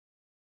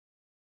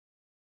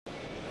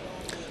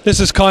This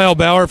is Kyle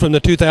Bauer from the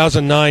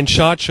 2009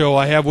 SHOT Show.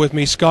 I have with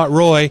me Scott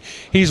Roy.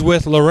 He's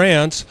with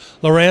Lowrance.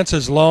 Lowrance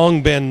has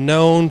long been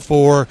known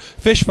for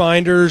fish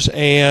finders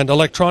and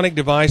electronic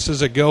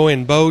devices that go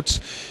in boats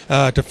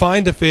to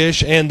find the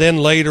fish and then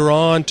later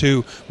on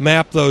to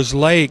map those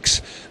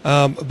lakes.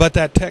 But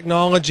that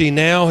technology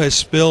now has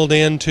spilled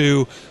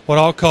into what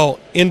I'll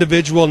call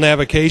individual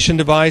navigation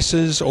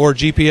devices or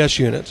GPS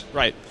units.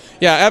 Right.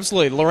 Yeah,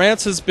 absolutely.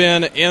 Lowrance has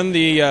been in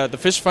the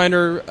fish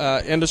finder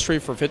industry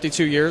for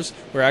 52 years.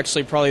 We're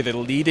actually probably the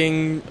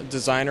leading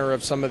designer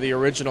of some of the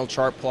original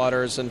chart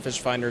plotters and fish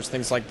finders,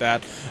 things like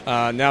that.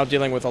 Now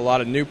dealing with a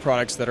lot of new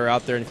products that are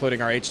out there,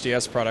 including our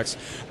HDS products.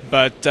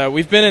 But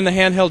we've been in the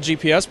handheld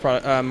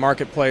GPS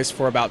marketplace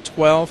for about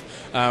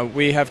 12.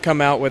 We have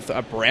come out with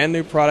a brand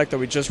new product that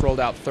we just rolled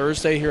out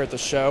Thursday here at the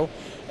show,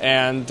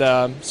 and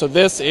so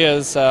this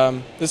is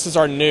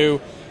our new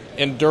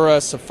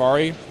Endura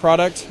Safari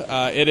product.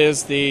 It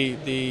is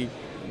the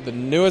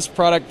newest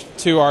product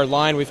to our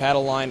line. We've had a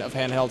line of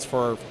handhelds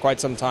for quite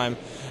some time,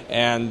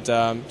 and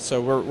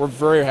so we're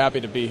very happy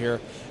to be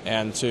here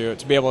and to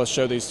be able to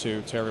show these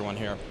to everyone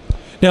here.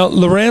 Now,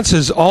 Lowrance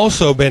has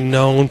also been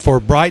known for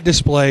bright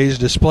displays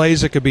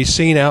that could be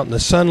seen out in the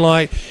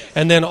sunlight,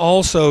 and then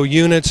also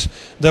units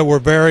that were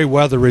very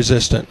weather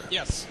resistant.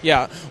 Yes.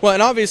 Yeah. Well,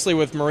 and obviously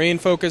with marine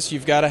focus,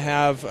 you've got to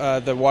have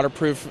the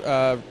waterproof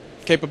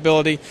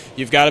capability.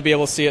 You've got to be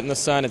able to see it in the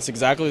sun. It's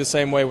exactly the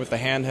same way with the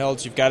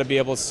handhelds. You've got to be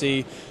able to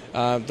see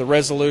the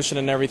resolution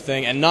and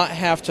everything, and not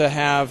have to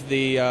have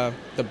the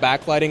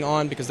backlighting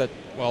on, because that,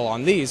 well,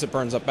 on these it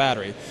burns up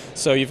battery.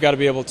 So you've got to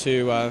be able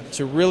to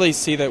really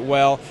see that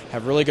well,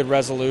 have really good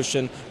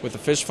resolution. With the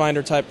fish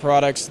finder type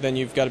products, then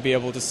you've got to be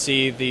able to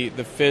see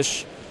the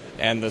fish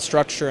and the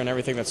structure and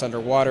everything that's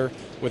underwater.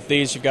 With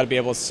these, you've got to be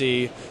able to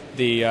see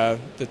the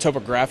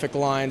topographic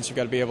lines. You've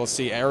got to be able to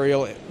see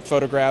aerial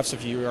photographs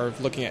if you are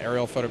looking at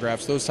aerial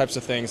photographs, those types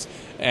of things,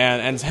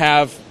 and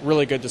have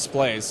really good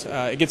displays.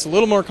 It gets a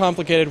little more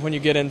complicated when you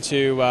get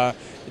into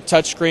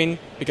touchscreen,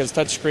 because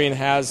touchscreen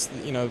has,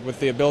 with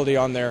the ability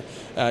on there,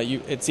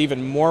 it's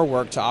even more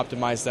work to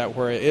optimize that,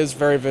 where it is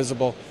very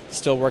visible,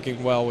 still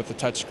working well with the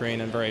touchscreen,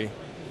 and very,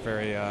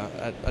 very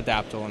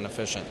adaptable and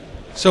efficient.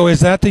 So is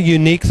that the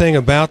unique thing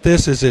about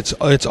this? Is it's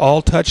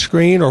all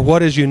touchscreen, or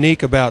what is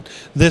unique about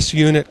this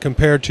unit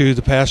compared to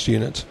the past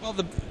units? Well,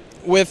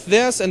 with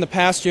this and the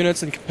past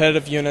units and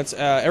competitive units,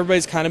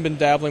 everybody's kind of been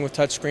dabbling with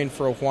touchscreen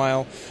for a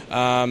while.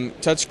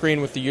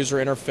 Touchscreen with the user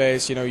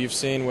interface, you've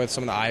seen with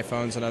some of the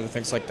iPhones and other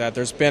things like that.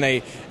 There's been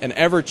an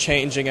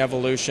ever-changing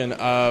evolution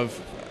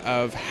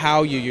of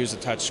how you use a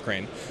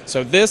touchscreen.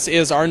 So this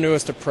is our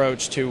newest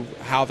approach to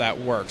how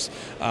that works.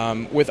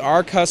 With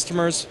our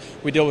customers,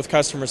 we deal with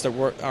customers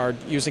that are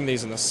using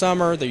these in the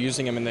summer, they're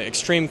using them in the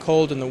extreme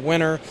cold in the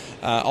winter,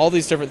 all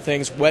these different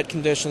things, wet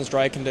conditions,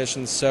 dry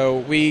conditions. So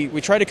we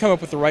try to come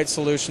up with the right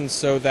solutions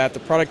so that the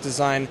product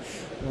design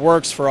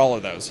works for all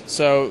of those.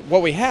 So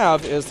what we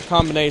have is the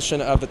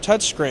combination of the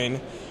touchscreen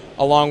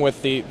along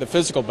with the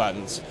physical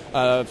buttons.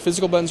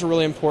 Physical buttons are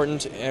really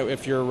important.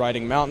 If you're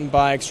riding mountain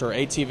bikes or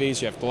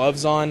ATVs, you have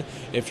gloves on.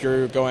 If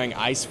you're going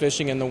ice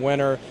fishing in the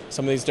winter,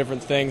 some of these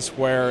different things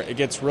where it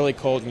gets really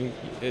cold, and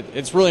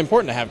it's really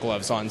important to have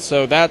gloves on.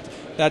 So that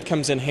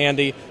comes in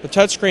handy. The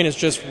touchscreen is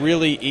just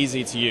really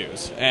easy to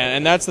use,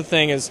 and that's the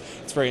thing, is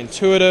it's very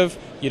intuitive.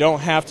 You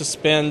don't have to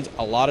spend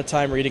a lot of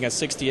time reading a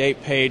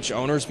 68-page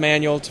owner's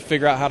manual to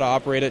figure out how to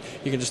operate it.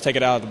 You can just take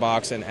it out of the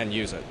box and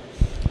use it.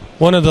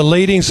 One of the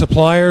leading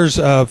suppliers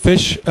of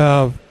fish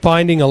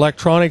finding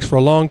electronics for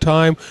a long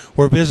time.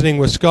 We're visiting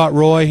with Scott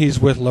Roy. He's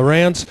with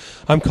Lowrance.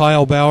 I'm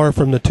Kyle Bauer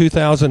from the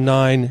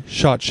 2009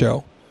 SHOT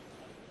Show.